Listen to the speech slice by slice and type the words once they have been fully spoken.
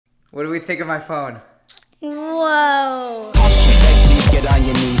What do we think of my phone? Whoa. Get on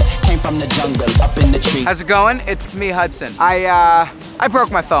your knees. Came from the jungle, up in the tree. How's it going? It's me, Hudson. I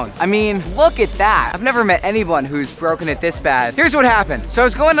broke my phone. I mean, look at that. I've never met anyone who's broken it this bad. Here's what happened. So I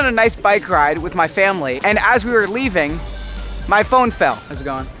was going on a nice bike ride with my family, and as we were leaving, my phone fell. How's it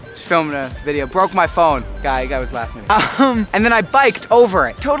going? Just filming a video, broke my phone. Guy was laughing at me. And then I biked over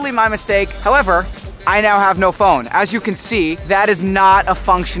it. Totally my mistake. However, I now have no phone. As you can see, that is not a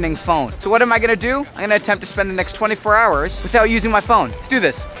functioning phone. So what am I gonna do? I'm gonna attempt to spend the next 24 hours without using my phone. Let's do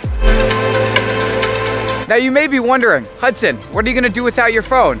this. Now you may be wondering, Hudson, what are you gonna do without your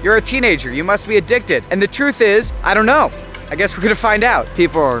phone? You're a teenager, you must be addicted. And the truth is, I don't know. I guess we're gonna find out.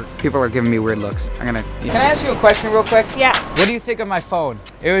 People are giving me weird looks. Can I ask you a question real quick? Yeah. What do you think of my phone?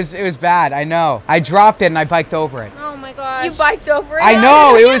 It was bad, I know. I dropped it and I biked over it. Oh my gosh. You biked over it? I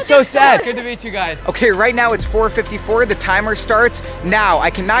know, it was so sad. Good to meet you guys. Okay, right now it's 4:54, the timer starts. Now, I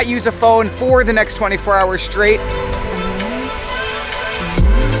cannot use a phone for the next 24 hours straight.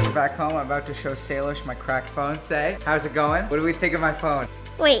 We're back home, I'm about to show Salish my cracked phone. Say, how's it going? What do we think of my phone?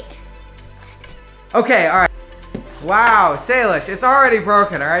 Wait. Okay, all right. Wow, Salish, it's already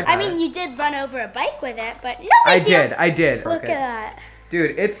broken, all right? I mean, you did run over a bike with it, but no big deal. I did. Look at that.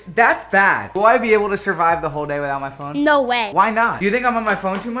 Dude, that's bad. Will I be able to survive the whole day without my phone? No way. Why not? Do you think I'm on my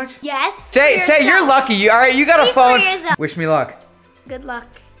phone too much? Yes. Say you're lucky. All right, you got a phone. Wish me luck. Good luck.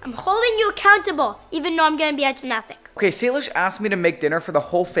 I'm holding you accountable, even though I'm gonna be at gymnastics. Okay, Salish asked me to make dinner for the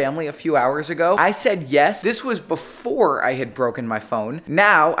whole family a few hours ago. I said yes. This was before I had broken my phone.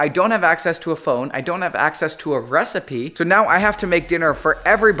 Now, I don't have access to a phone. I don't have access to a recipe. So now I have to make dinner for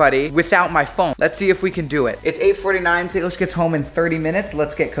everybody without my phone. Let's see if we can do it. It's 8:49. Salish gets home in 30 minutes.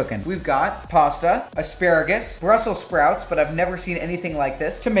 Let's get cooking. We've got pasta, asparagus, Brussels sprouts, but I've never seen anything like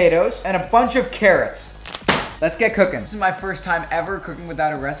this, tomatoes, and a bunch of carrots. Let's get cooking. This is my first time ever cooking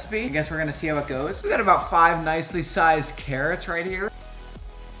without a recipe. I guess we're gonna see how it goes. We got about 5 nicely sized carrots right here.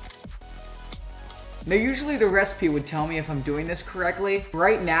 Now usually the recipe would tell me if I'm doing this correctly.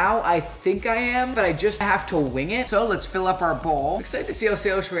 Right now, I think I am, but I just have to wing it. So let's fill up our bowl. I'm excited to see how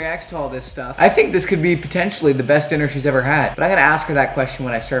Salish reacts to all this stuff. I think this could be potentially the best dinner she's ever had, but I'm gonna ask her that question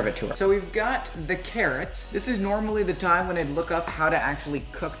when I serve it to her. So we've got the carrots. This is normally the time when I'd look up how to actually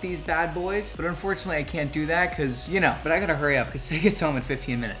cook these bad boys, but unfortunately I can't do that because, you know, but I gotta hurry up because Say gets home in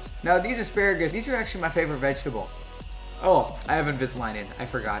 15 minutes. Now these asparagus, these are actually my favorite vegetable. Oh, I have Invisalign in, I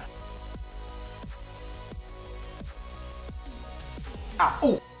forgot.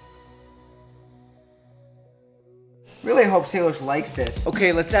 Oh. Really hope Salish likes this.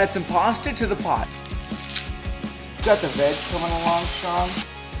 Okay, let's add some pasta to the pot. Got the veg coming along strong.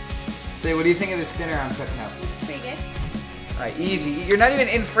 Say, what do you think of this dinner I'm cooking up? It's pretty good. All right, easy. You're not even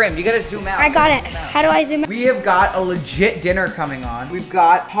in frame. You gotta zoom out. I got it. How do I zoom out? We have got a legit dinner coming on. We've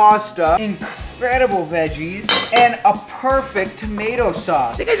got pasta, incredible veggies, and a perfect tomato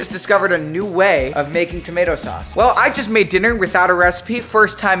sauce. I think I just discovered a new way of making tomato sauce. Well, I just made dinner without a recipe,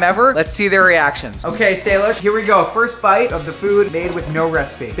 first time ever. Let's see their reactions. Okay, Salish, here we go. First bite of the food made with no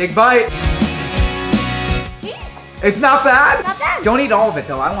recipe. Big bite. It's not bad? Not bad. Don't eat all of it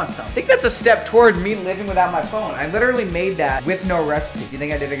though, I want some. I think that's a step toward me living without my phone. I literally made that with no recipe. You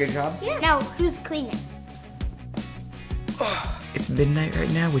think I did a good job? Yeah. Now, who's cleaning? It's midnight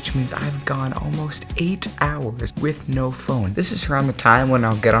right now, which means I've gone almost 8 hours with no phone. This is around the time when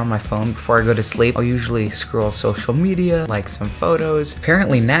I'll get on my phone before I go to sleep. I'll usually scroll social media, like some photos.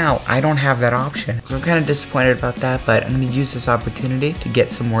 Apparently now, I don't have that option. So I'm kind of disappointed about that, but I'm gonna use this opportunity to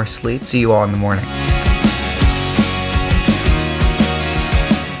get some more sleep. See you all in the morning.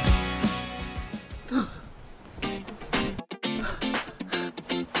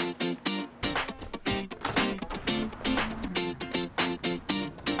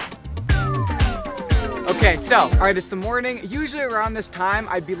 Okay, so, all right, it's the morning. Usually around this time,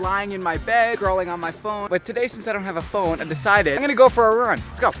 I'd be lying in my bed, scrolling on my phone. But today, since I don't have a phone, I decided I'm gonna go for a run.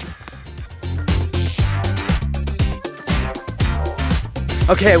 Let's go.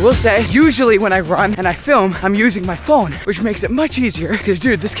 Okay, I will say, usually when I run and I film, I'm using my phone, which makes it much easier. Because,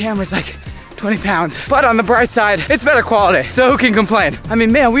 dude, this camera's like 20 pounds. But on the bright side, it's better quality, so who can complain? I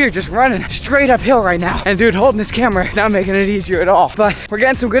mean, man, we are just running straight uphill right now. And dude, holding this camera, not making it easier at all. But we're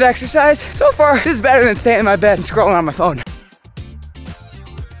getting some good exercise. So far, this is better than staying in my bed and scrolling on my phone.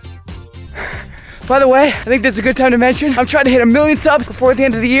 By the way, I think this is a good time to mention, I'm trying to hit 1 million subs before the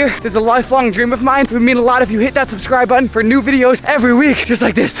end of the year. This is a lifelong dream of mine. It would mean a lot if you hit that subscribe button for new videos every week, just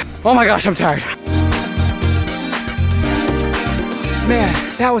like this. Oh my gosh, I'm tired.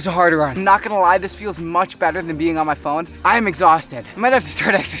 Man, that was a hard run. I'm not gonna lie, this feels much better than being on my phone. I am exhausted. I might have to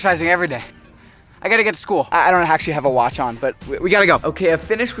start exercising every day. I gotta get to school. I don't actually have a watch on, but we gotta go. Okay, I've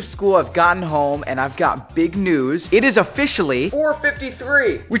finished with school, I've gotten home, and I've got big news. It is officially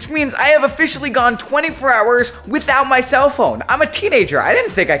 4:53, which means I have officially gone 24 hours without my cell phone. I'm a teenager. I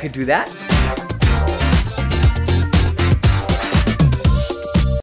didn't think I could do that.